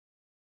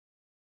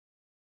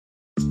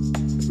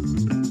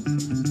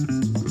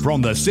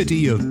From the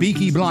city of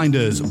Peaky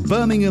Blinders,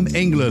 Birmingham,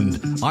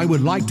 England, I would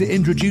like to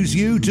introduce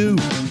you to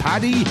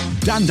Paddy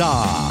Danda.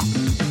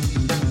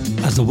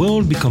 As the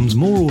world becomes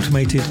more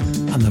automated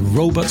and the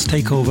robots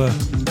take over,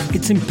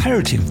 it's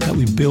imperative that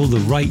we build the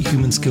right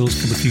human skills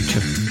for the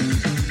future.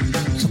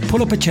 So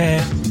pull up a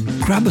chair,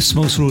 grab a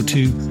samosa or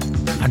two,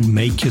 and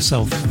make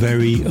yourself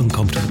very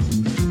uncomfortable.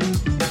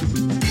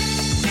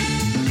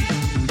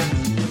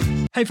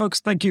 Hey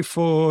folks, thank you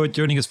for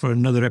joining us for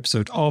another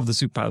episode of the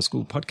Superpower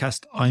School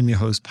podcast. I'm your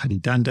host, Paddy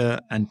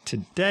Danda, and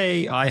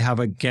today I have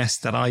a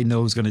guest that I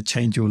know is going to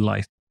change your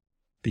life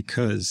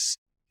because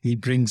he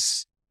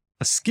brings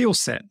a skill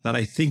set that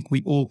I think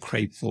we all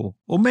crave for,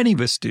 or many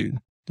of us do,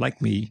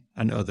 like me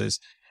and others.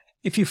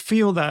 If you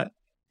feel that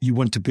you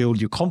want to build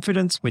your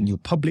confidence when you're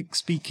public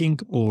speaking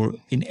or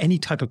in any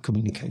type of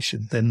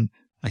communication, then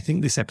I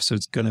think this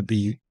episode's going to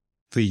be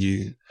for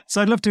you.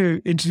 So I'd love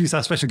to introduce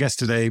our special guest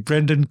today,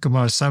 Brenden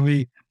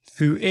Kumarasamy,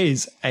 who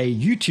is a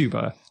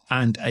YouTuber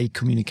and a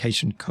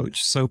communication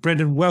coach. So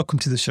Brenden, welcome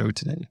to the show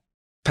today.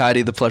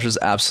 Paddy, the pleasure is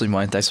absolutely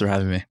mine. Thanks for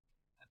having me.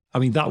 I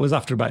mean, that was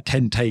after about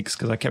 10 takes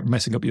because I kept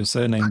messing up your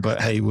surname,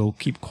 but hey, we'll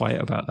keep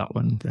quiet about that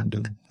one,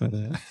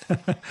 Brenden.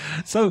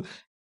 So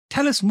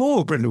tell us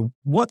more, Brenden.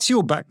 What's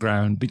your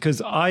background?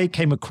 Because I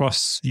came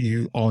across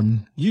you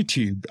on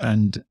YouTube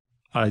and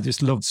I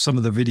just loved some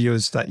of the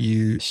videos that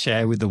you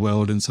share with the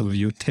world and some of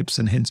your tips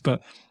and hints,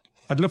 but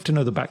I'd love to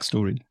know the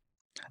backstory.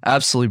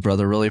 Absolutely,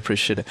 brother. Really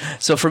appreciate it.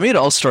 So for me, it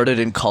all started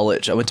in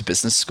college. I went to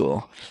business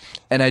school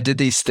and I did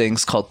these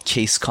things called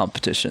case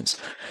competitions.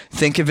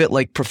 Think of it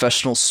like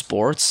professional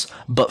sports,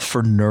 but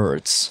for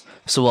nerds.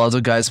 So while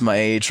other guys my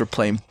age were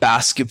playing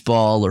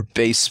basketball or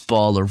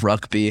baseball or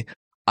rugby,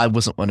 I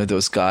wasn't one of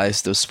those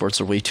guys. Those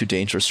sports are way too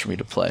dangerous for me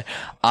to play.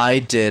 I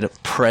did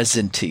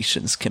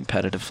presentations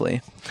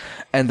competitively.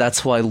 And that's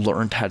how I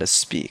learned how to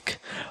speak.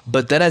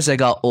 But then as I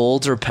got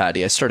older,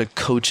 Paddy, I started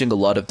coaching a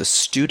lot of the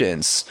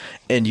students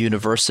in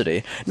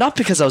university. Not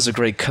because I was a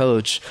great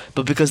coach,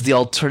 but because the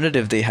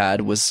alternative they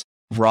had was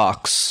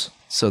rocks.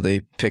 So they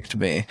picked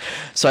me.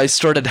 So I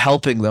started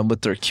helping them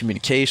with their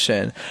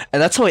communication.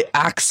 And that's how I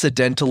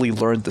accidentally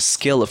learned the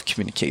skill of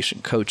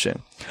communication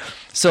coaching.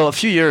 So a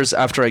few years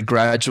after I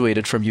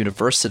graduated from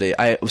university,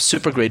 I was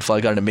super grateful.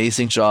 I got an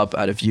amazing job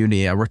out of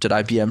uni. I worked at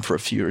IBM for a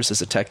few years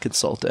as a tech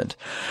consultant.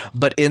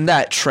 But in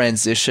that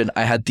transition,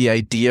 I had the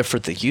idea for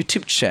the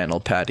YouTube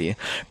channel, Paddy,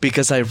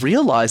 because I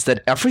realized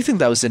that everything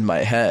that was in my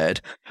head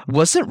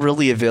wasn't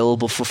really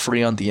available for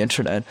free on the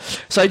internet.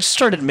 So I just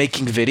started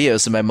making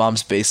videos in my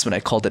mom's basement. I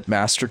called it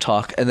Master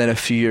Talk. And then a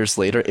few years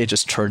later, it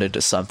just turned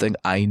into something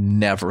I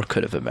never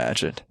could have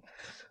imagined.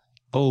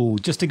 Oh,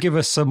 just to give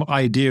us some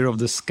idea of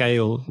the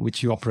scale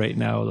which you operate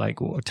now, like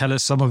tell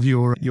us some of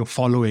your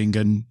following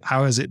and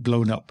how has it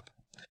blown up?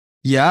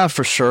 Yeah,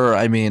 for sure.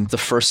 I mean, the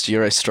first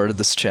year I started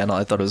this channel,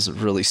 I thought it was a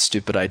really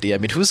stupid idea. I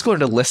mean, who's going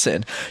to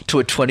listen to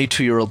a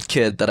 22-year-old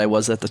kid that I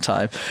was at the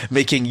time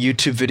making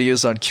YouTube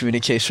videos on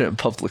communication and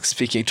public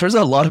speaking? Turns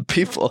out a lot of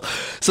people.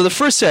 So the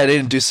first year I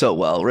didn't do so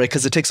well, right?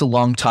 Because it takes a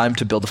long time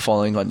to build a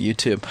following on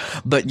YouTube.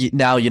 But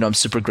now, I'm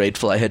super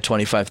grateful. I hit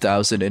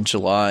 25,000 in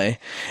July.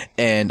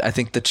 And I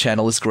think the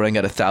channel is growing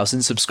at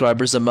 1,000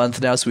 subscribers a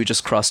month now. So we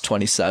just crossed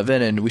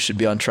 27 and we should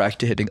be on track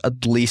to hitting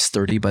at least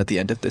 30 by the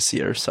end of this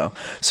year. So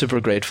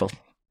super grateful.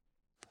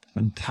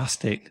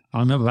 Fantastic.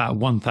 I'm about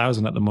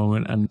 1,000 at the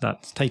moment, and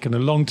that's taken a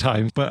long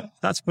time, but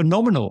that's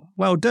phenomenal.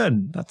 Well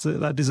done.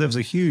 That deserves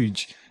a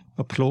huge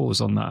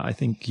applause on that. I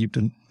think you've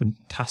done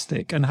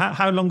fantastic. And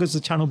how long has the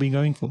channel been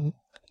going for?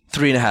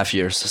 3.5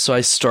 years. So I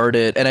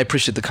started, and I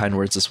appreciate the kind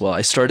words as well.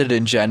 I started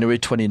in January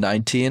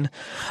 2019.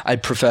 I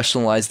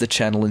professionalized the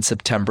channel in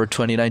September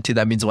 2019.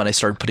 That means when I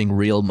started putting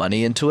real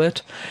money into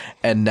it.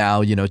 And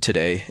now,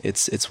 today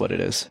it's what it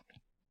is.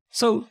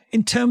 So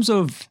in terms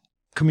of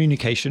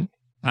communication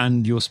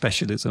and your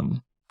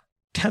specialism,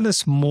 tell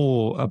us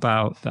more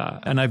about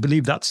that. And I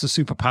believe that's the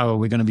superpower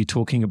we're going to be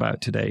talking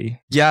about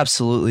today. Yeah,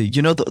 absolutely.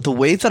 The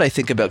way that I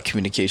think about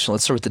communication,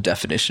 let's start with the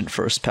definition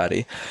first,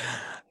 Paddy.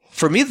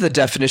 For me, the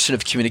definition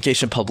of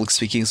communication public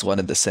speaking is one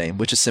and the same,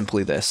 which is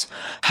simply this.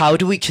 How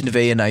do we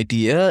convey an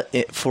idea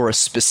for a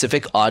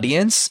specific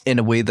audience in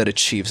a way that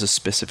achieves a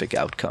specific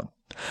outcome?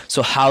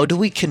 So how do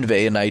we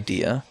convey an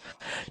idea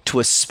to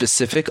a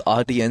specific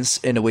audience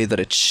in a way that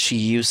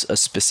achieves a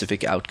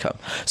specific outcome?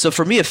 So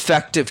for me,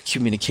 effective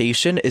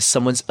communication is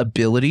someone's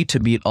ability to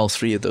meet all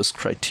three of those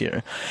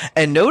criteria.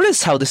 And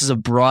notice how this is a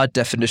broad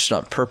definition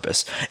on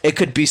purpose. It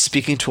could be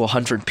speaking to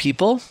 100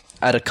 people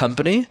at a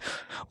company,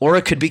 or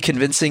it could be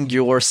convincing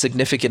your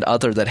significant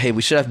other that, hey,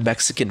 we should have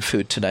Mexican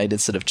food tonight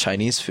instead of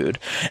Chinese food,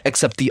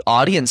 except the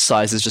audience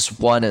size is just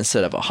 1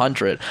 instead of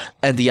 100,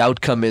 and the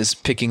outcome is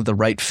picking the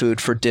right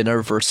food for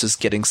dinner versus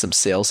getting some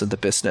sales in the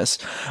business.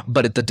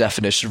 But the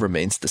definition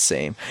remains the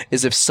same,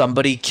 is if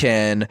somebody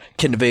can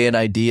convey an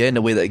idea in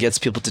a way that gets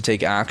people to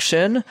take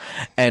action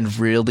and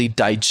really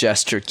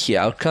digest your key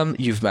outcome,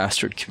 you've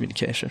mastered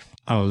communication.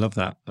 Oh, I love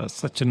that. That's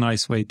such a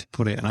nice way to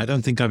put it. And I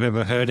don't think I've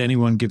ever heard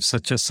anyone give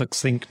such a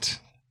succinct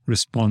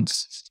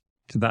response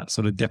to that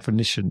sort of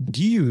definition.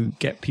 Do you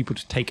get people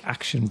to take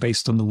action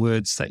based on the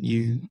words that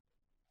you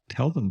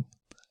tell them?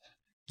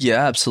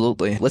 Yeah,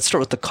 absolutely. Let's start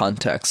with the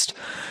context.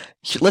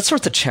 Let's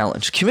start with the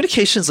challenge.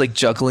 Communication is like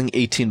juggling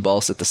 18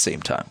 balls at the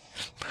same time,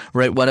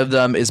 right? One of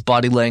them is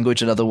body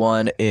language. Another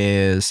one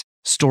is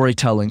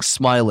storytelling,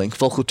 smiling,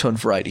 vocal tone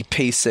variety,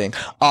 pacing,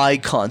 eye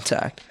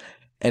contact.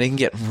 And it can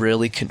get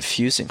really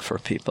confusing for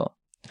people.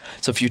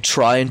 So if you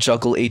try and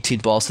juggle 18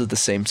 balls at the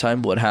same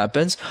time, what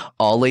happens?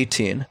 All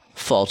 18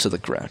 fall to the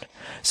ground.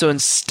 So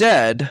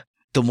instead,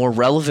 the more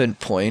relevant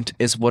point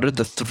is, what are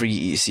the 3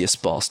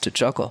 easiest balls to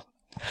juggle?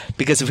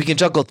 Because if we can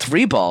juggle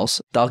 3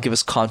 balls, that'll give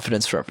us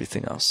confidence for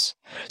everything else.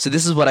 So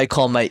this is what I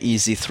call my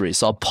easy 3.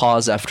 So I'll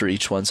pause after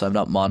each one so I'm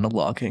not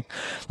monologuing.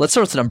 Let's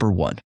start with number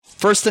 1.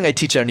 First thing I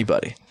teach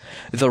anybody,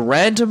 the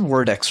random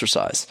word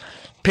exercise.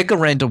 Pick a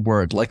random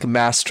word like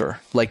master,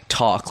 like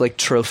talk, like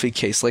trophy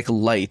case, like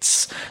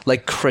lights,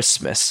 like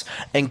Christmas,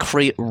 and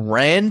create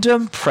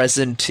random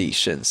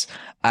presentations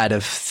out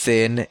of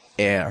thin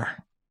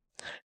air.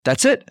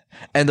 That's it.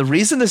 And the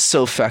reason this is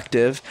so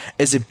effective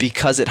is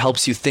because it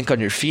helps you think on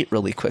your feet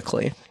really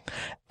quickly.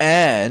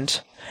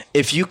 And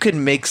if you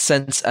can make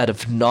sense out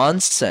of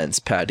nonsense,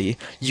 Patty,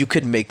 you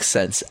can make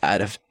sense out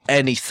of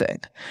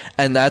anything.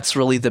 And that's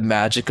really the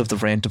magic of the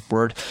random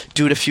word.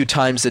 Do it a few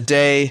times a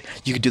day.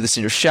 You could do this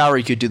in your shower.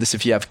 You could do this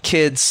if you have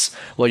kids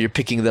while you're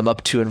picking them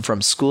up to and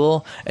from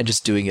school, and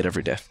just doing it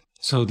every day.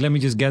 So let me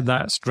just get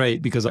that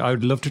straight, because I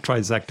would love to try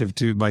this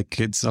activity with my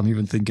kids. I'm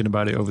even thinking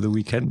about it over the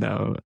weekend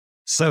now.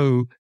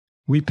 So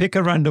we pick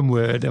a random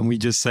word and we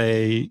just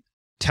say,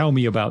 tell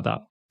me about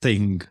that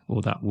thing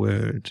or that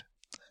word.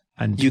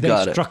 And do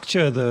they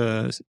structure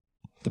the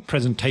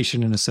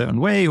presentation in a certain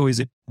way, or is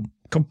it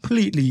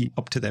completely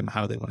up to them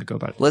how they want to go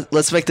about it?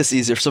 Let's make this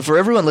easier. So for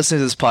everyone listening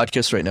to this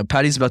podcast right now,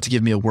 Patty's about to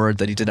give me a word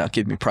that he did not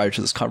give me prior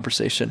to this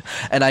conversation,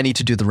 and I need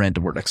to do the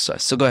random word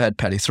exercise. So go ahead,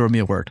 Patty, throw me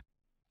a word.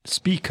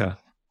 Speaker.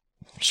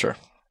 Sure.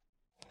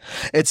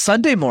 It's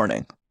Sunday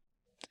morning.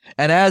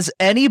 And as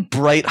any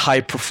bright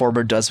high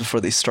performer does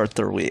before they start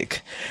their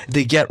week,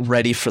 they get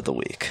ready for the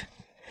week.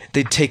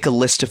 They take a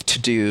list of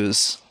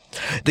to-dos.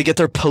 They get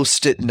their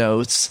Post-it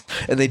notes,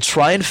 and they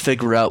try and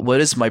figure out,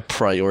 what is my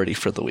priority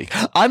for the week?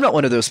 I'm not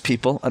one of those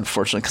people,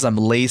 unfortunately, because I'm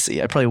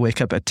lazy. I probably wake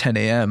up at 10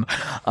 a.m.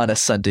 on a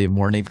Sunday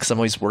morning because I'm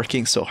always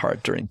working so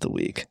hard during the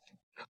week.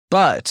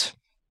 But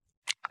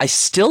I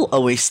still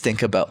always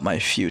think about my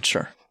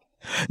future.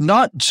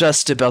 Not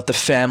just about the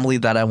family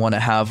that I want to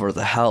have or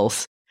the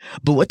health,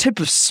 but what type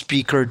of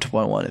speaker do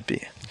I want to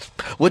be?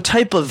 What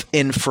type of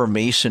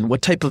information,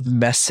 what type of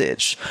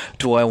message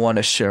do I want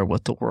to share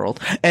with the world?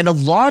 And a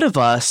lot of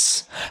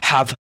us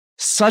have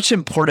such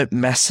important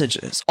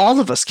messages. All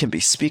of us can be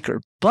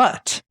speaker,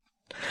 but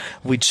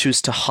we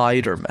choose to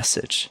hide our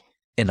message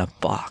in a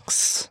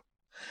box.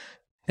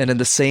 And in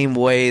the same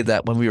way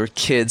that when we were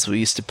kids, we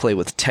used to play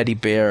with teddy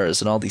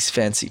bears and all these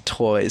fancy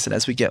toys. And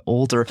as we get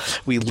older,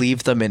 we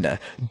leave them in a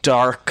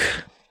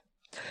dark,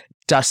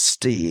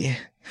 dusty,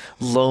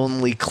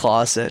 lonely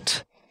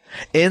closet.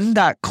 In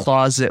that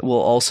closet, we'll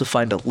also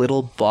find a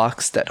little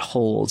box that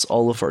holds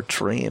all of our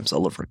dreams,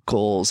 all of our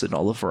goals, and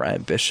all of our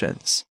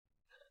ambitions.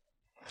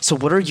 So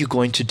what are you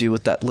going to do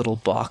with that little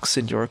box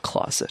in your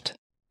closet?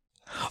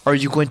 Are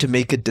you going to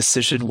make a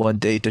decision one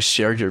day to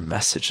share your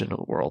message in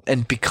the world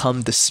and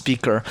become the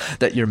speaker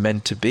that you're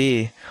meant to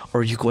be?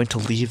 Or are you going to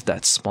leave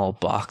that small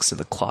box in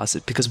the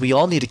closet? Because we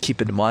all need to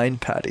keep in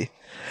mind, Patty,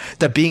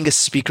 that being a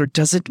speaker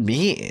doesn't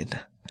mean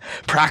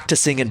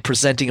practicing and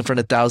presenting in front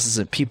of thousands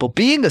of people.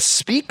 Being a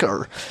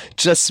speaker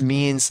just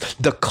means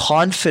the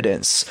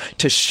confidence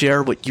to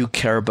share what you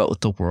care about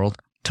with the world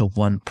to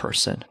one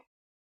person.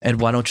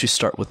 And why don't you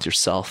start with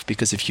yourself?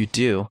 Because if you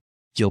do,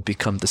 you'll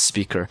become the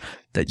speaker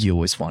that you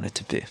always wanted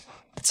to be.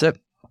 That's it.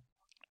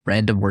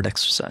 Random word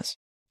exercise.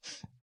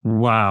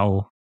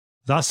 Wow.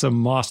 That's a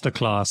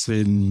masterclass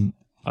in,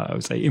 I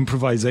would say,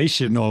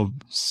 improvisation of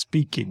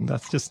speaking.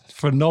 That's just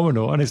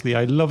phenomenal. Honestly,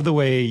 I love the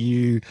way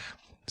you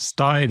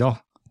started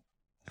off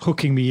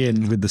hooking me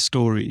in with the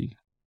story.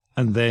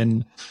 And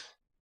then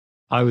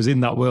I was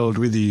in that world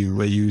with you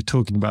where you were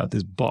talking about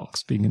this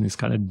box being in this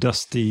kind of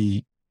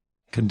dusty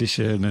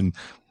condition, and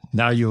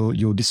now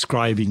you're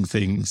describing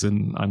things,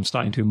 and I'm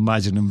starting to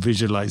imagine and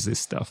visualize this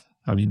stuff.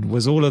 I mean,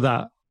 was all of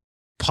that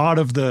part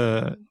of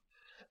the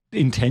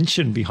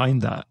intention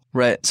behind that?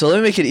 Right. So let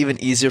me make it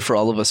even easier for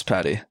all of us,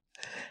 Patty.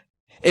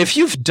 If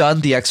you've done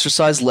the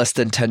exercise less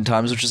than 10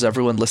 times, which is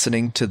everyone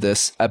listening to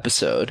this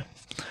episode,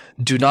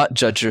 do not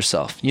judge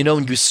yourself. You know,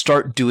 when you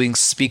start doing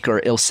speaker,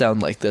 it'll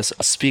sound like this.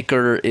 A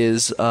speaker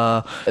is,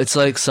 it's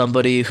like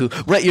somebody who,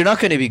 right, you're not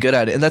going to be good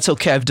at it, and that's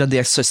okay. I've done the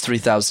exercise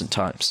 3,000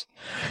 times.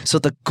 So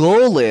the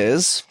goal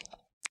is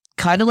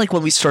kind of like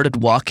when we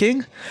started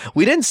walking,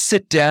 we didn't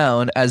sit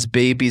down as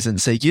babies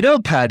and say,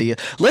 Patty,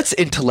 let's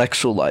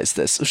intellectualize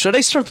this. Should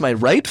I start with my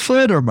right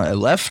foot or my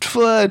left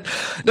foot?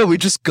 No, we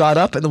just got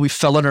up and then we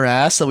fell on our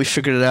ass and we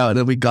figured it out and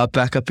then we got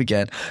back up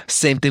again.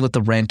 Same thing with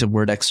the random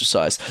word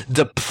exercise.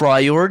 The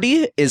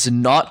priority is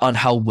not on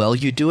how well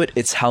you do it.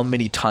 It's how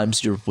many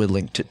times you're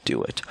willing to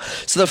do it.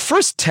 So the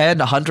first 10,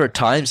 100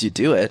 times you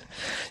do it,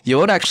 you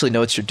won't actually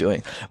know what you're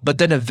doing. But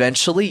then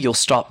eventually you'll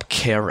stop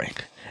caring.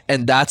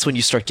 And that's when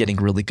you start getting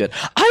really good.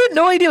 I had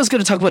no idea I was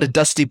going to talk about a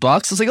dusty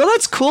box. I was like, oh,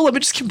 that's cool. Let me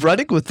just keep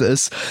running with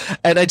this.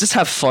 And I just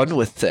have fun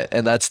with it.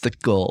 And that's the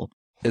goal,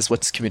 is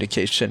what's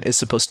communication is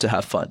supposed to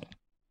have fun.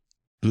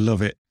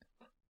 Love it.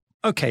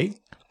 Okay.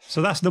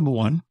 So that's number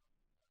one.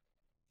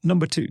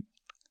 Number two.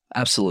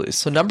 Absolutely.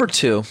 So number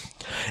two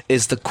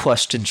is the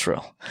question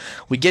drill.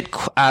 We get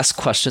asked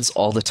questions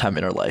all the time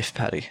in our life,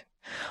 Patty.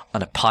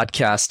 On a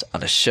podcast,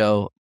 on a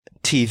show,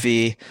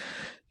 TV,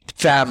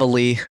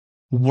 family,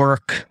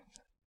 work.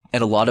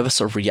 And a lot of us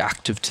are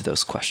reactive to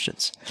those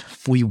questions.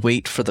 We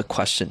wait for the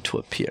question to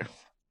appear.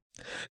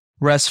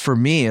 Whereas for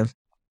me,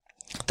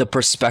 the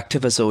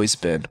perspective has always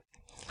been,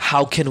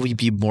 how can we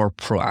be more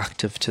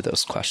proactive to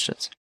those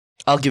questions?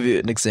 I'll give you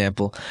an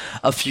example.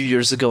 A few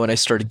years ago when I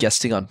started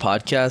guesting on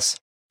podcasts,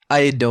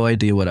 I had no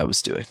idea what I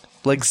was doing.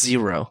 Like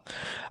zero.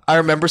 I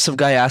remember some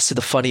guy asked me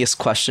the funniest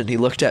question. He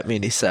looked at me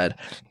and he said,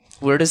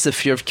 where does the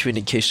fear of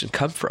communication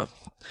come from?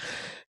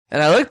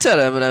 And I looked at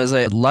him and I was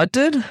like,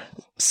 London,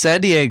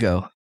 San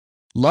Diego,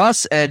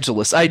 Los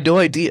Angeles. I had no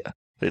idea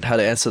how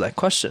to answer that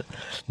question.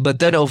 But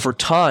then over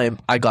time,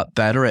 I got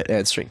better at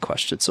answering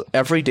questions. So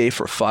every day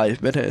for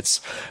 5 minutes,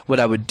 what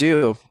I would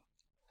do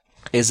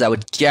is I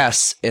would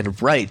guess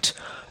and write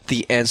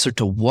the answer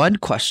to one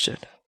question.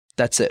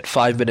 That's it.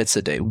 5 minutes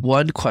a day.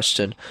 One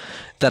question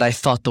that I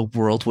thought the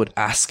world would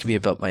ask me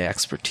about my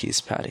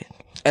expertise, Patty.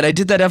 And I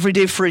did that every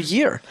day for a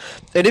year.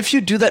 And if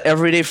you do that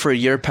every day for a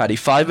year, Patty,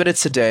 5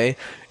 minutes a day,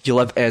 you'll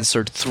have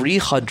answered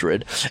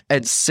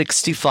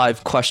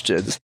 365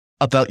 questions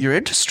about your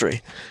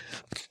industry.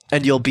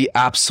 And you'll be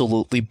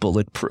absolutely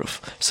bulletproof.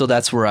 So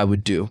that's where I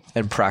would do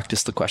and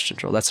practice the question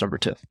drill. That's number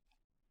two.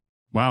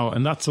 Wow.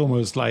 And that's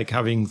almost like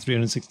having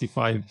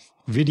 365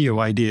 video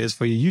ideas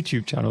for your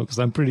YouTube channel, because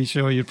I'm pretty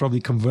sure you'd probably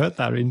convert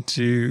that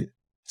into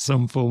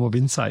some form of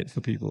insight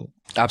for people.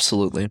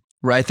 Absolutely.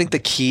 Right. I think the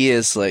key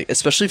is, like,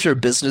 especially if you're a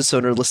business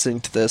owner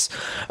listening to this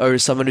or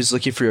someone who's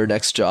looking for your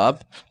next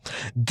job,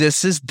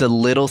 this is the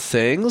little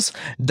things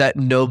that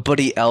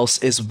nobody else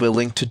is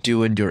willing to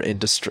do in your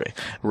industry,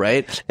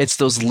 right? It's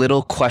those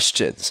little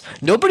questions.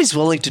 Nobody's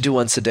willing to do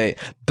once a day.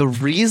 The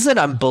reason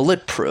I'm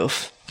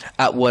bulletproof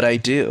at what I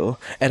do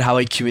and how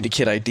I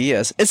communicate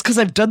ideas, it's because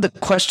I've done the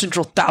question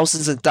drill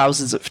thousands and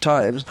thousands of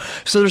times.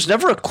 So there's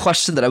never a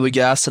question that I would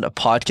get asked in a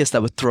podcast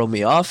that would throw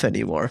me off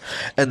anymore.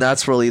 And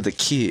that's really the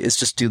key, is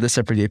just do this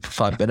every day for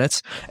 5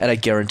 minutes, and I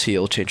guarantee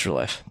it'll change your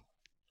life.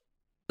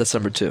 That's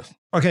number two.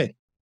 Okay.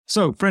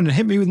 So, Brenden,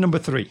 hit me with number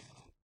three.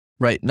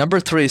 Right. Number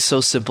three is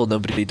so simple,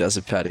 nobody does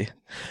it, Patty.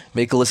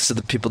 Make a list of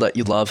the people that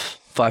you love,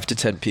 5 to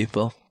 10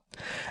 people,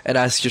 and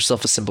ask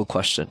yourself a simple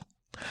question.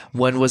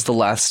 When was the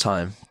last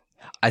time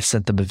I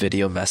sent them a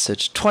video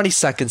message, 20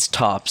 seconds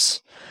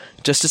tops,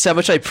 just to say how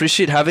much I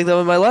appreciate having them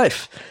in my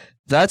life?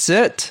 That's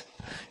it.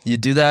 You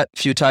do that a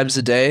few times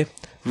a day,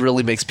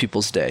 really makes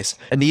people's days.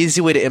 An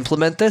easy way to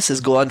implement this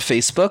is go on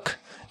Facebook.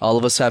 All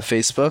of us have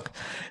Facebook.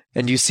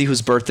 And you see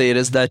whose birthday it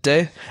is that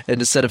day.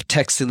 And instead of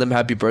texting them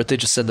happy birthday,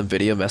 just send them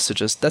video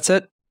messages. That's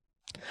it.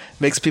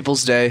 Makes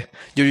people's day.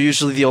 You're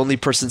usually the only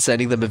person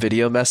sending them a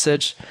video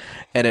message.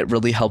 And it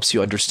really helps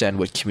you understand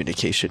what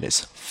communication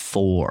is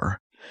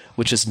for,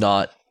 which is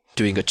not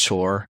doing a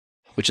chore,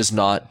 which is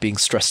not being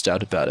stressed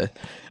out about it,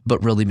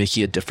 but really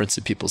making a difference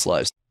in people's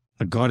lives.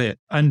 I got it.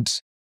 And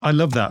I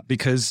love that,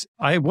 because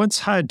I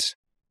once had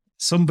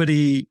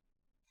somebody,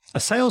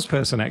 a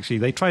salesperson actually,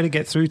 they tried to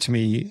get through to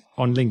me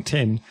on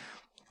LinkedIn,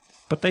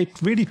 but they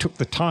really took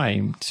the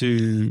time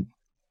to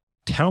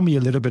tell me a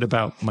little bit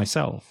about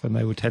myself. And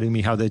they were telling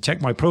me how they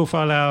checked my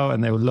profile out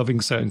and they were loving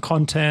certain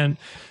content.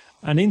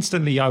 And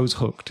instantly I was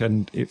hooked,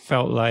 and it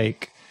felt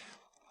like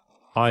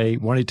I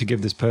wanted to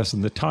give this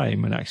person the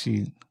time and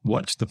actually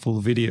watch the full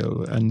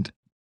video. And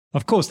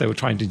of course they were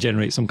trying to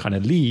generate some kind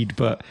of lead,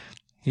 but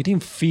it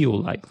didn't feel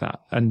like that.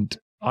 And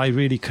I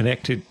really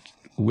connected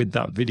with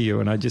that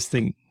video. And I just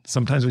think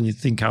sometimes when you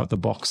think out the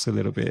box a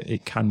little bit,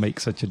 it can make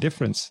such a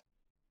difference.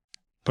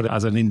 But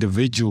as an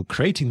individual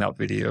creating that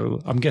video,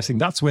 I'm guessing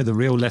that's where the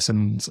real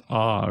lessons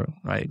are,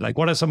 right? Like,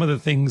 what are some of the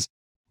things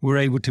we're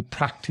able to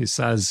practice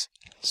as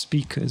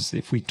speakers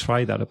if we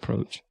try that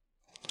approach?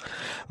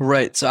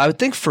 Right. So I would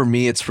think for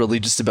me, it's really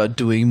just about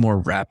doing more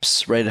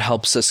reps, right? It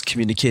helps us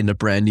communicate in a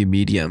brand new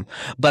medium.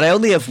 But I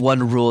only have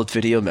one rule with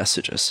video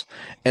messages.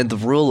 And the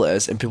rule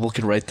is, and people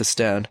can write this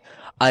down,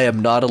 I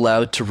am not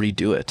allowed to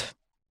redo it.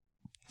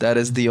 That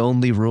is the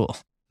only rule.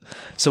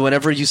 So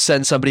whenever you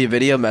send somebody a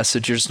video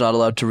message, you're just not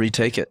allowed to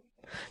retake it.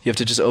 You have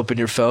to just open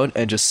your phone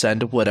and just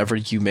send whatever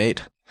you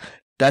made.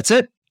 That's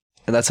it.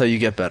 And that's how you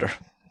get better.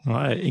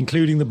 Right.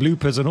 Including the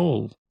bloopers and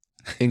all.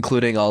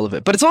 including all of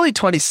it. But it's only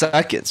 20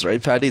 seconds,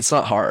 right, Patty? It's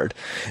not hard.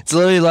 It's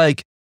literally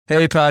like,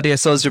 hey, Patty, I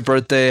saw it was your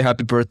birthday.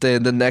 Happy birthday.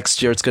 And then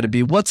next year it's going to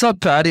be, what's up,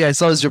 Patty? I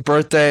saw it was your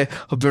birthday.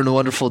 Hope you're having a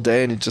wonderful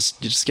day. And you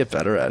just get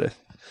better at it.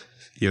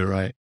 You're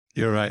right.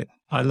 You're right.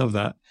 I love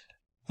that.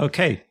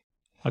 Okay.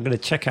 I'm going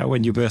to check out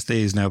when your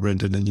birthday is now,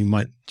 Brenden, and you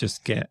might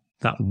just get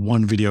that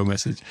one video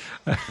message.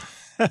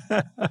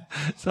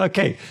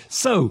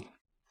 So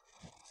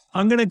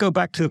I'm going to go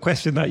back to the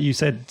question that you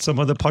said some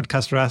other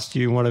podcaster asked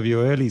you in one of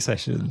your early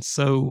sessions.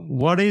 So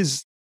what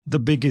is the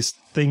biggest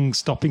thing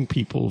stopping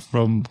people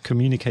from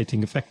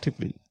communicating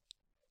effectively?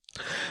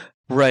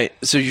 Right.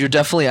 So you're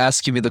definitely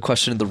asking me the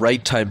question in the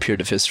right time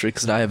period of history,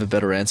 because now I have a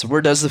better answer.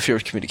 Where does the fear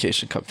of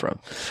communication come from?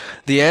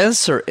 The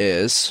answer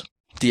is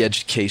the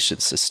education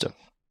system.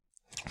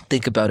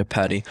 Think about it,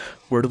 Patty.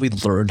 Where do we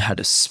learn how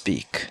to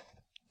speak?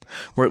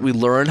 Where we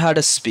learn how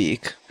to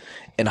speak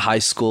in high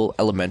school,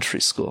 elementary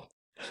school.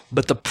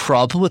 But the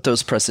problem with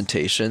those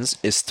presentations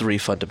is three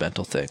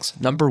fundamental things.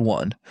 Number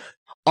one,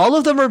 all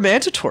of them are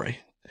mandatory.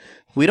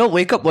 We don't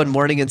wake up one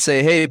morning and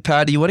say, hey,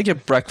 Patty, you want to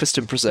get breakfast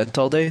and present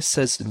all day?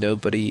 Says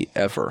nobody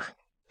ever.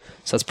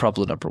 So that's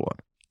problem number one.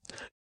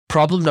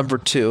 Problem number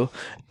two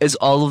is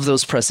all of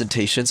those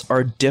presentations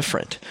are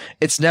different.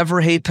 It's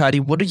never, hey,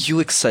 Patty, what are you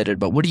excited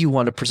about? What do you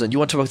want to present? You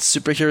want to talk about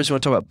superheroes? You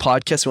want to talk about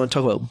podcasts? You want to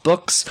talk about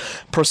books,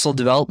 personal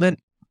development?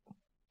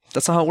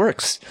 That's not how it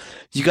works.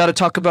 You got to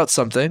talk about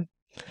something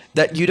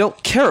that you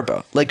don't care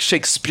about, like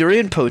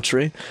Shakespearean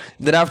poetry.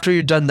 Then after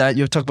you're done that,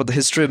 you have to talk about the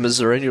history of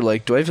Missouri, and you're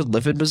like, do I even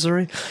live in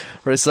Missouri?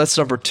 Right, so that's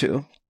number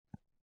two.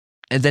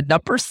 And then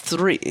number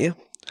three,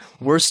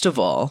 worst of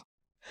all,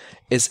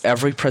 is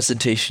every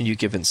presentation you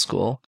give in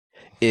school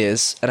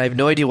is, and I have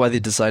no idea why they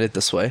designed it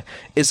this way,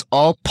 is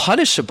all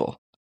punishable.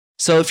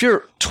 So if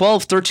you're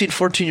 12, 13,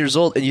 14 years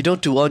old and you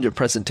don't do well in your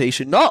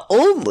presentation, not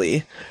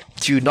only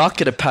do you not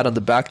get a pat on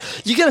the back,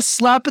 you get a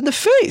slap in the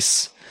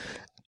face.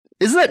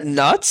 Isn't that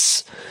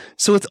nuts?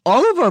 So with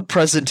all of our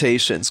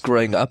presentations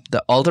growing up,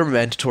 that all are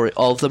mandatory,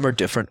 all of them are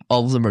different,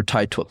 all of them are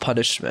tied to a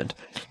punishment,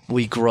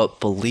 we grow up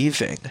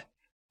believing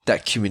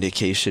that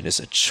communication is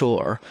a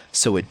chore,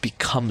 so it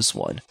becomes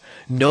one.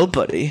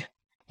 Nobody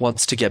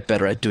wants to get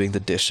better at doing the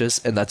dishes,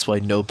 and that's why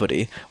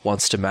nobody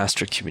wants to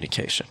master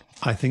communication.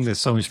 I think there's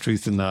so much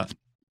truth in that.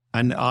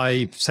 And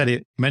I've said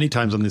it many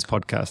times on this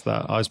podcast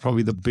that I was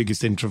probably the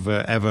biggest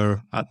introvert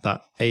ever at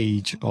that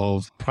age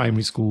of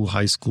primary school,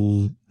 high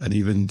school, and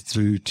even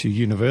through to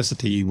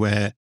university,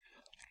 where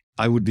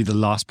I would be the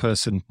last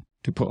person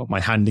to put up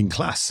my hand in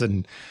class.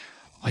 And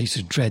I used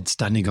to dread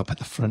standing up at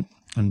the front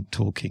and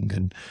talking.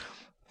 And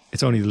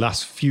it's only the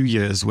last few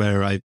years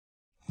where I've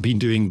been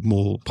doing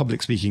more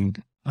public speaking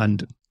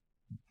and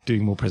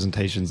doing more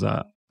presentations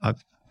that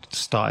I've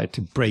started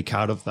to break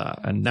out of that.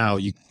 And now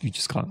you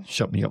just can't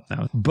shut me up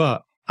now.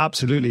 But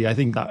absolutely, I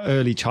think that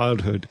early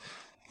childhood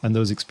and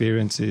those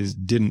experiences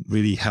didn't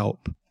really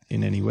help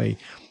in any way.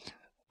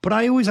 But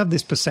I always have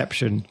this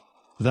perception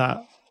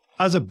that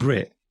as a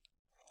Brit,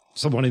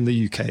 someone in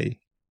the UK,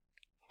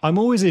 I'm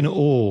always in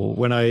awe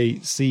when I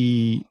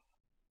see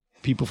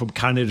people from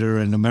Canada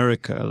and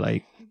America,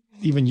 like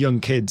even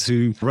young kids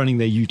who are running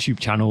their YouTube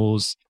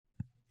channels.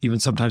 Even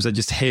sometimes I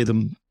just hear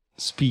them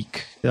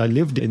speak. I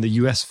lived in the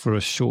US for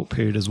a short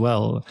period as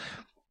well.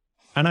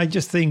 And I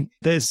just think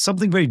there's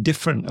something very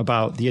different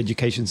about the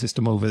education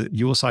system over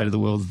your side of the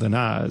world than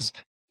ours.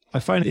 I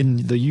find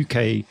in the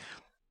UK,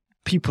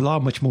 people are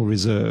much more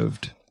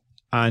reserved.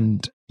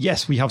 And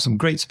yes, we have some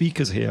great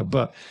speakers here,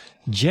 but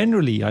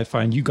generally I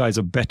find you guys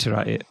are better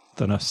at it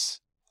than us.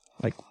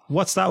 Like,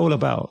 what's that all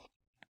about?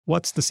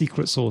 What's the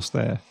secret sauce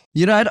there?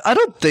 You know, I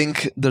don't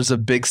think there's a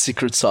big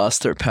secret sauce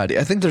there, Patty.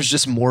 I think there's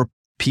just more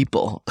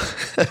people,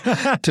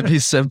 to be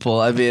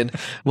simple. I mean,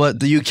 what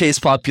the UK's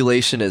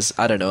population is,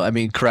 I don't know. I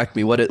mean, correct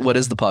me. What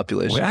is the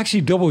population? We're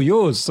actually double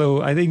yours.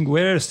 So I think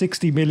we're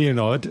 60 million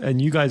odd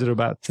and you guys are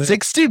about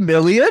 60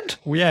 million?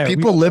 Yeah.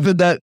 People live in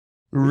that.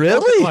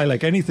 Really?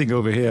 Like anything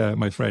over here,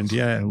 my friend.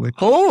 Yeah.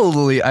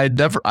 Holy, I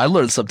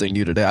learned something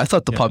new today. I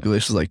thought the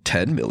population was like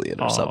 10 million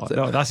or something.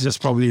 No, that's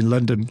just probably in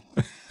London.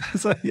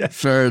 So, yeah.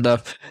 Fair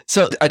enough.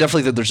 So I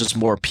definitely think there's just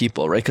more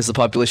people, right? Because the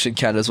population in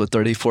Canada is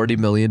 30, 40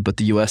 million, but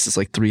the US is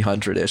like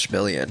 300-ish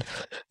million.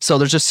 So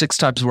there's just 6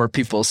 times more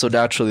people. So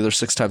naturally there's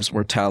 6 times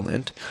more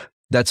talent.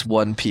 That's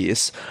one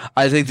piece.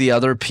 I think the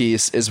other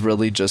piece is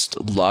really just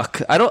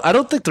luck. I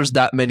don't think there's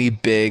that many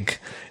big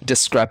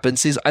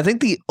discrepancies. I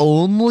think the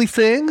only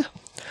thing,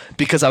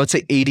 because I would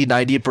say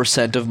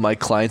 80-90% of my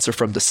clients are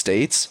from the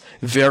States,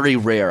 very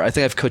rare. I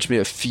think I've coached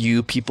maybe a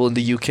few people in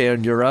the UK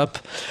and Europe.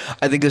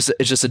 I think it's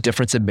just a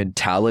difference in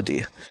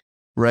mentality,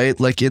 right?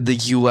 Like in the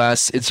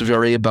US, it's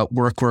very about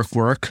work,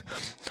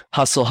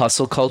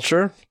 hustle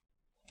culture.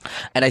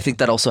 And I think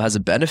that also has a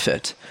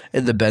benefit.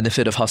 And the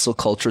benefit of hustle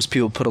culture is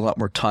people put a lot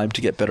more time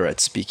to get better at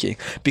speaking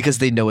because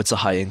they know it's a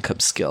high income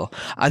skill.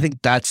 I think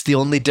that's the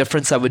only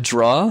difference I would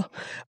draw.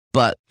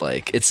 But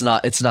like it's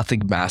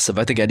nothing massive.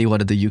 I think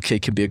anyone in the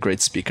UK can be a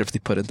great speaker if they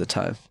put in the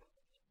time.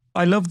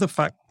 I love the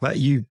fact that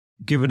you've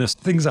given us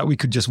things that we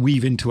could just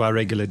weave into our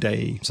regular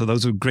day. So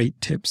those are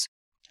great tips.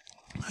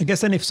 I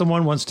guess then if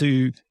someone wants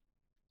to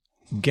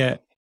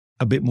get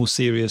a bit more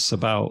serious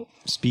about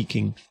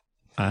speaking,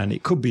 and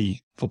it could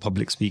be for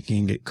public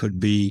speaking, it could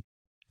be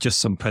just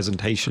some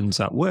presentations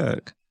at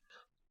work,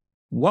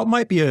 what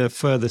might be a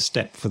further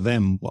step for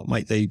them? What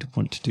might they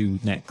want to do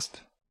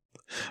next?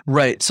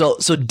 Right. So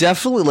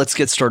definitely let's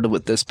get started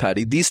with this,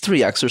 Patty. These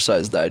 3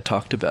 exercises that I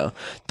talked about,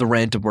 the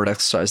random word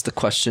exercise, the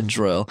question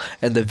drill,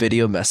 and the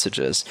video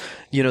messages,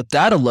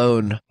 that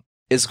alone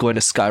is going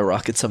to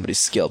skyrocket somebody's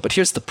skill. But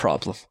here's the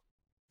problem.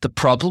 The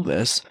problem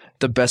is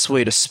the best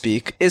way to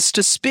speak is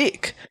to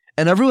speak.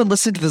 And everyone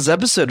listening to this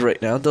episode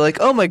right now, they're like,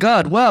 oh my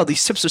God, wow,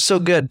 these tips are so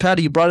good.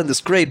 Patty, you brought in this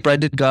great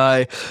Brenden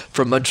guy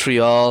from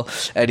Montreal,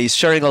 and he's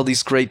sharing all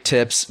these great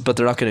tips, but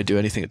they're not going to do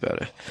anything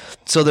about it.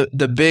 So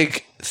the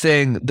big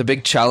thing, the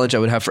big challenge I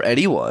would have for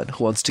anyone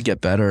who wants to get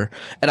better,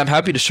 and I'm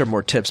happy to share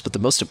more tips, but the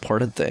most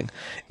important thing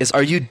is,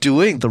 are you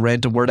doing the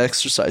random word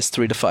exercise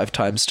 3 to 5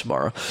 times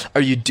tomorrow?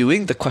 Are you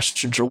doing the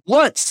question drill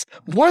once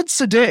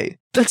a day?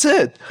 That's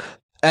it.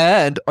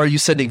 And are you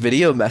sending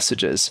video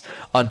messages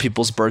on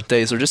people's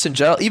birthdays or just in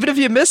general? Even if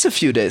you miss a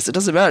few days, it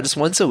doesn't matter. Just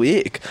once a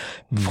week.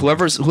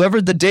 Whoever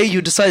the day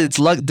you decide it's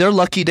their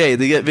lucky day,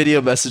 they get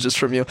video messages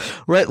from you,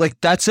 right? Like,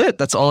 that's it.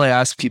 That's all I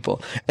ask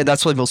people. And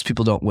that's why most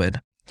people don't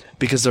win,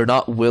 because they're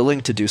not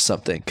willing to do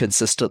something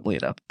consistently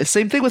enough. The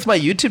same thing with my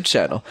YouTube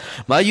channel.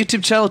 My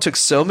YouTube channel took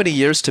so many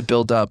years to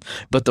build up,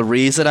 but the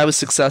reason I was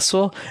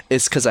successful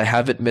is because I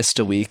haven't missed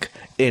a week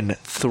in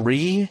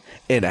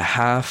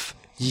 3.5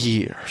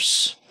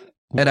 years.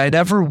 And I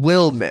never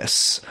will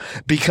miss,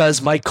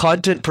 because my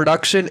content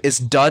production is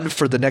done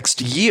for the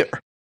next year.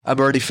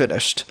 I'm already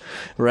finished,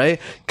 right?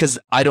 Because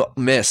I don't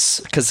miss,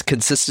 because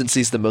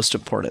consistency is the most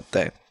important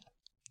thing.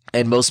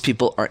 And most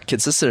people aren't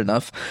consistent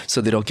enough,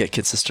 so they don't get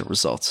consistent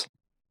results.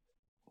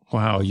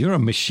 Wow, you're a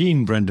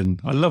machine,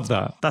 Brenden. I love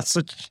that. That's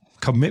such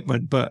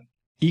commitment, but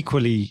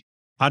equally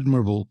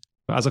admirable.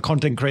 As a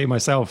content creator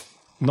myself,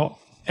 not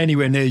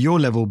anywhere near your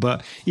level,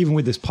 but even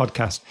with this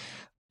podcast,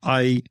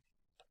 I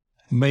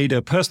made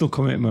a personal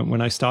commitment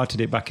when I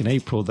started it back in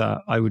April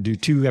that I would do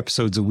 2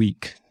 episodes a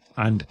week.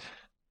 And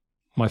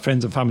my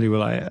friends and family were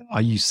like,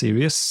 are you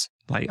serious?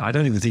 Like, I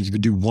don't even think you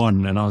could do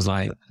 1. And I was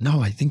like, no,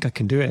 I think I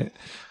can do it.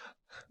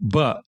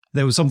 But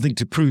there was something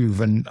to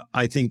prove. And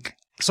I think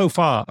so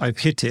far I've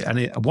hit it.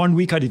 And 1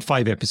 week I did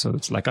 5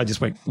 episodes. Like, I just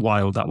went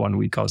wild that 1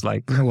 week. I was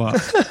like, you know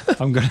what?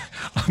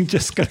 I'm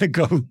just going to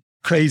go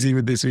crazy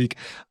with this week.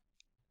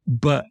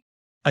 But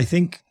I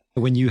think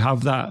when you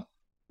have that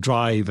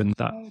drive and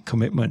that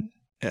commitment,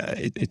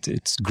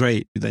 it's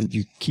great. Then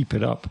you keep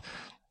it up.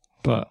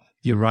 But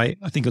you're right.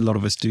 I think a lot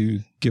of us do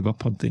give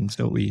up on things,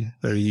 don't we,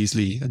 very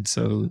easily. And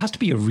so it has to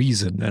be a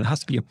reason, and it has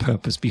to be a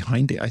purpose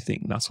behind it. I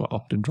think that's what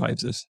often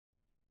drives us.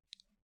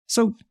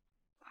 So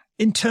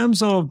in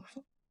terms of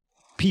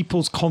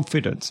people's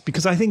confidence,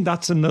 because I think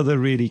that's another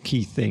really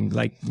key thing.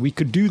 Like, we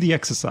could do the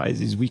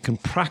exercises, we can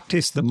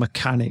practice the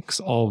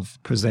mechanics of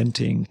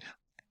presenting.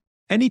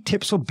 Any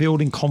tips for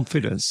building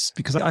confidence?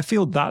 Because I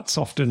feel that's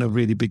often a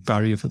really big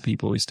barrier for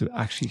people, is to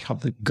actually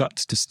have the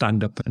guts to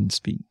stand up and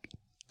speak.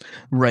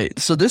 Right.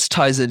 So this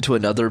ties into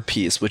another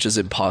piece, which is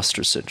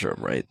imposter syndrome,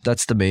 right?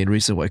 That's the main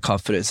reason why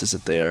confidence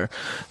isn't there.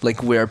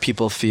 Like, where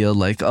people feel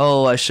like,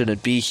 oh, I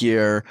shouldn't be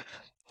here.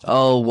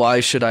 Oh, why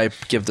should I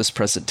give this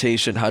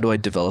presentation? How do I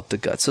develop the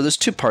guts? So there's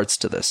 2 parts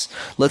to this.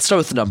 Let's start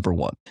with number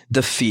 1,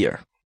 the fear,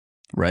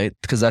 right?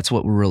 Because that's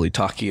what we're really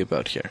talking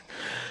about here.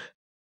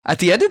 At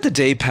the end of the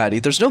day, Patty,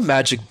 there's no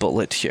magic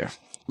bullet here.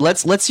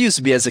 Let's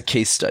use me as a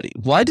case study.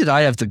 Why did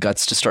I have the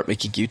guts to start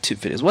making YouTube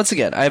videos? Once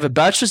again, I have a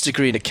bachelor's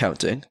degree in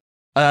accounting.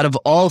 Out of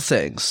all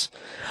things,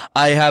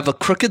 I have a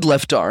crooked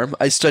left arm.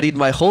 I studied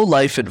my whole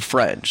life in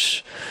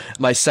French,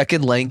 my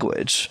second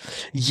language.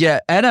 Yeah,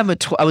 and I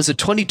was a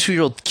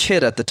 22-year-old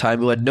kid at the time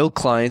who had no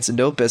clients and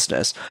no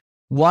business.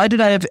 Why did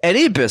I have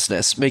any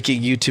business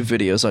making YouTube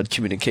videos on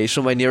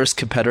communication? My nearest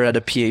competitor had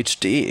a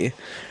PhD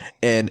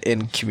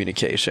in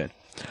communication.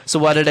 So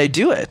why did I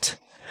do it?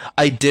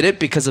 I did it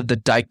because of the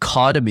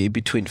dichotomy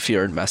between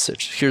fear and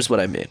message. Here's what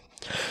I mean.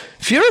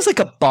 Fear is like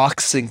a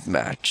boxing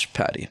match,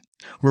 Patty,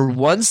 where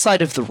one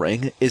side of the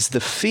ring is the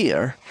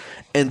fear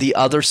and the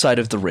other side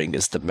of the ring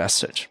is the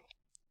message.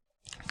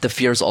 The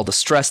fear is all the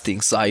stress, the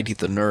anxiety,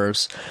 the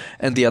nerves,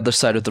 and the other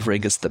side of the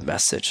ring is the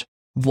message.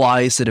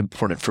 Why is it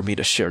important for me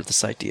to share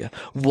this idea?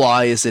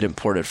 Why is it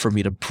important for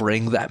me to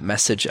bring that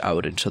message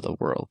out into the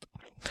world?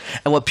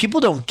 And what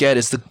people don't get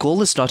is the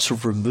goal is not to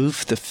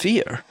remove the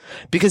fear.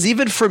 Because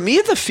even for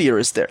me, the fear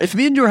is there. If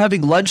me and you are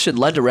having lunch in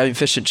London, we're having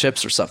fish and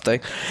chips or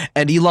something,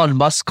 and Elon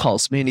Musk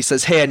calls me and he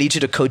says, hey, I need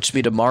you to coach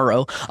me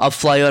tomorrow. I'll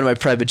fly you on my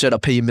private jet. I'll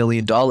pay you $1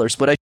 million.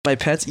 Would I shit my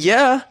pants?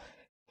 Yeah.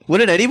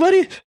 Wouldn't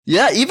anybody?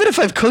 Yeah, even if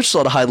I've coached a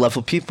lot of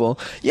high-level people,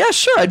 yeah,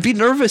 sure, I'd be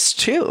nervous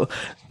too.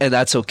 And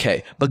that's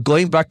okay. But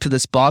going back to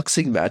this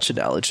boxing match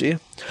analogy,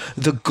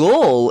 the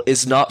goal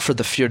is not for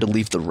the fear to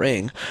leave the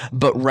ring,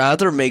 but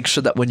rather make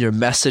sure that when your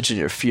message and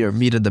your fear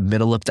meet in the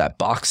middle of that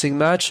boxing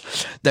match,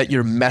 that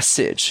your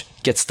message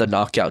gets the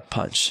knockout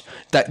punch,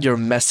 that your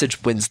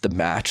message wins the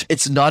match.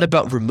 It's not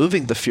about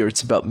removing the fear,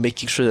 it's about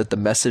making sure that the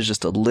message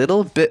is a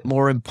little bit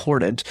more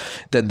important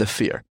than the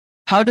fear.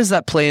 How does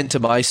that play into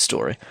my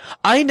story?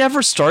 I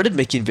never started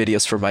making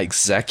videos for my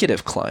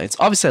executive clients.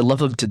 Obviously, I love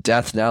them to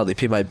death now. They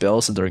pay my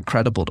bills and they're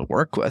incredible to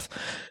work with.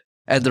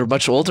 And they're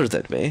much older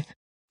than me.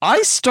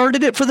 I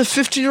started it for the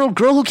 15-year-old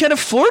girl who can't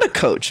afford a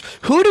coach.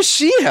 Who does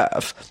she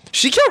have?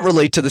 She can't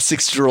relate to the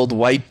 60-year-old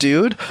white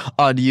dude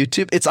on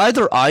YouTube. It's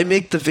either I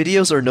make the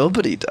videos or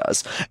nobody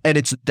does. And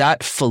it's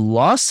that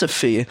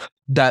philosophy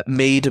that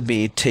made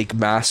me take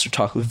Master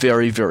Talk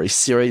very, very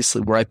seriously,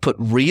 where I put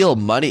real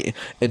money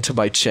into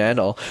my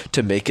channel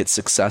to make it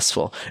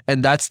successful.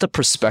 And that's the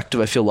perspective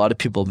I feel a lot of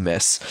people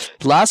miss.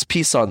 Last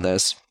piece on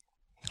this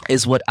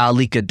is what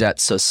Ali Gadet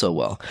says so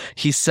well.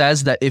 He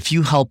says that if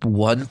you help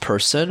one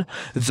person,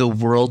 the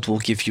world will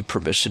give you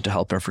permission to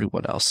help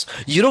everyone else.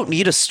 You don't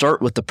need to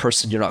start with the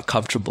person you're not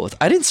comfortable with.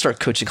 I didn't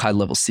start coaching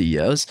high-level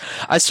CEOs.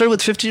 I started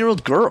with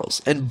 15-year-old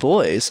girls and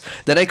boys.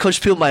 Then I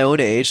coached people my own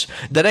age.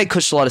 Then I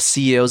coached a lot of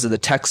CEOs in the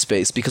tech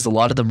space because a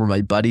lot of them were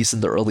my buddies in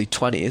their early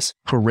 20s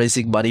who were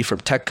raising money from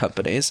tech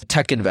companies,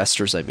 tech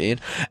investors, I mean.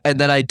 And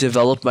then I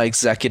developed my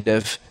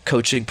executive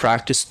coaching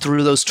practice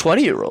through those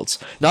 20-year-olds,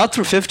 not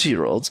through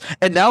 50-year-olds.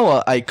 And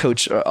now I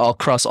coach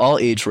across all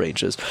age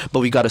ranges, but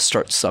we got to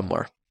start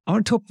somewhere. I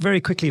want to talk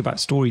very quickly about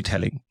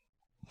storytelling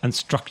and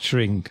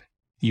structuring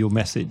your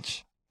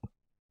message.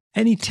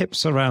 Any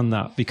tips around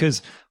that?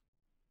 Because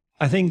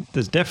I think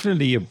there's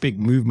definitely a big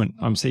movement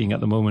I'm seeing at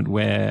the moment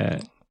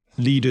where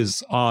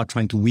leaders are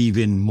trying to weave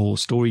in more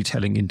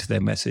storytelling into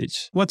their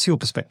message. What's your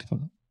perspective on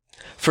that?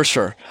 For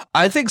sure.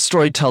 I think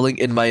storytelling,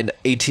 in my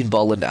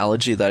 18-ball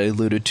analogy that I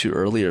alluded to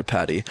earlier,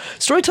 Patty,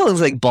 storytelling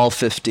is like ball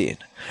 15.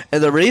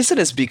 And the reason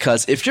is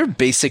because if your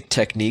basic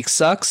technique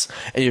sucks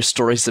and your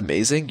story's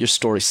amazing, your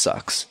story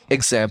sucks.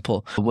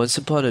 Example, once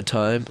upon a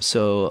time,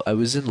 so I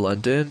was in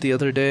London the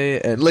other day,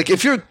 and like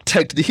if your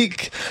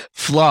technique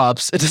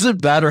flops, it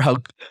doesn't matter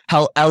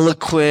how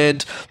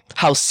eloquent,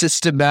 how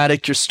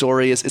systematic your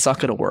story is, it's not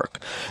going to work.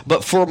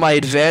 But for my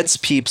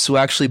advanced peeps who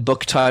actually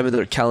book time in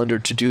their calendar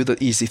to do the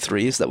easy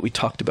threes that we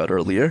talked about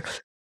earlier,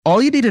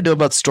 all you need to know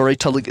about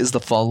storytelling is the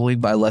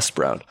following by Les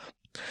Brown.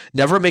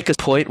 Never make a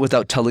point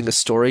without telling a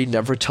story.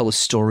 Never tell a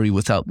story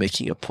without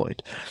making a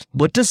point.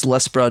 What does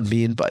Les Brown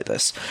mean by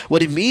this?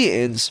 What he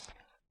means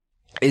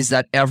is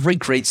that every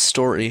great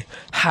story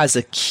has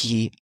a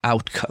key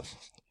outcome,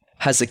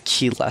 has a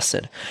key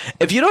lesson.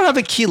 If you don't have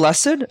a key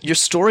lesson, your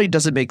story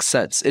doesn't make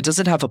sense. It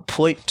doesn't have a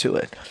point to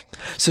it.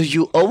 So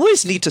you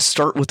always need to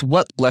start with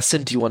what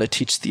lesson do you want to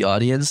teach the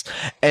audience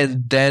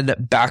and then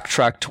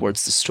backtrack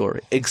towards the story.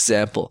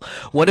 Example,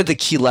 one of the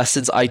key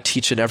lessons I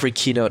teach in every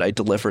keynote I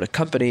deliver to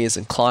companies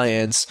and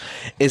clients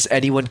is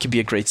anyone can be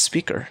a great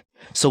speaker.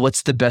 So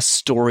what's the best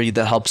story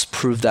that helps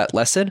prove that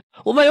lesson?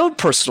 Well, my own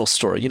personal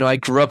story. You know, I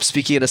grew up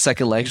speaking in a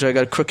second language. I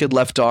got a crooked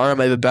left arm.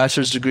 I have a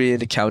bachelor's degree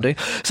in accounting.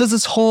 So it's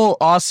this whole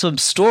awesome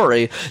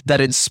story that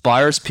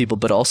inspires people,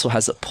 but also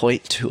has a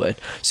point to it.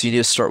 So you need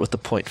to start with the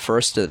point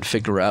first and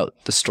figure out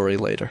the story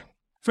later.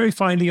 Very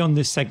finally on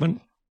this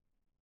segment,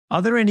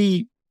 are there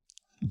any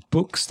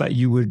books that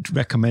you would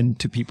recommend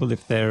to people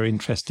if they're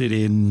interested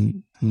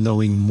in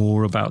knowing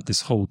more about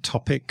this whole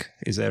topic?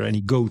 Is there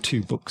any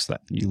go-to books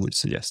that you would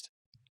suggest?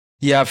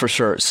 Yeah, for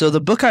sure. So the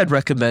book I'd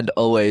recommend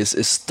always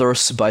is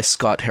Thirst by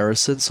Scott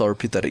Harrison. So I'll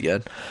repeat that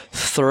again.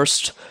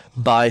 Thirst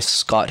by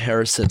Scott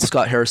Harrison.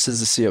 Scott Harrison is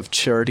the CEO of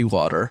Charity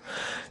Water.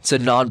 It's a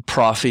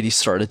non-profit he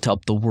started to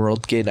help the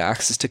world gain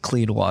access to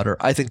clean water.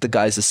 I think the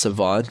guy's a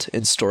savant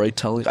in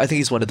storytelling. I think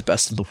he's one of the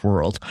best in the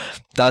world.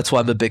 That's why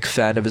I'm a big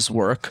fan of his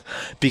work,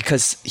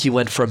 because he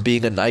went from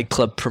being a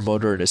nightclub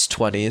promoter in his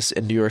 20s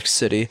in New York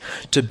City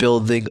to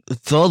building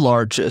the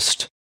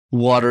largest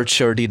water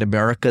charity in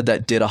America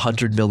that did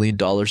 $100 million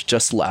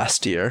just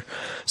last year.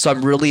 So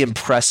I'm really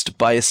impressed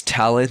by his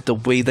talent, the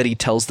way that he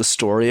tells the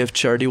story of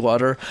Charity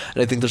Water,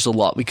 and I think there's a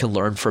lot we can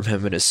learn from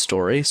him and his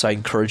story. So I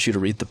encourage you to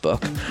read the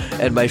book.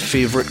 And my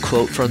favorite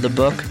quote from the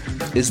book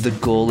is, "The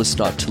goal is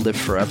not to live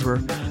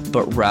forever,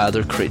 but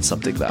rather create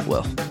something that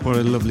will." What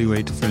a lovely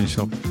way to finish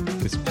up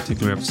this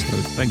particular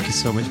episode. Thank you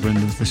so much,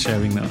 Brenden, for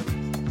sharing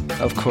that.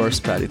 Of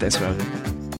course, Patty. Thanks for having me.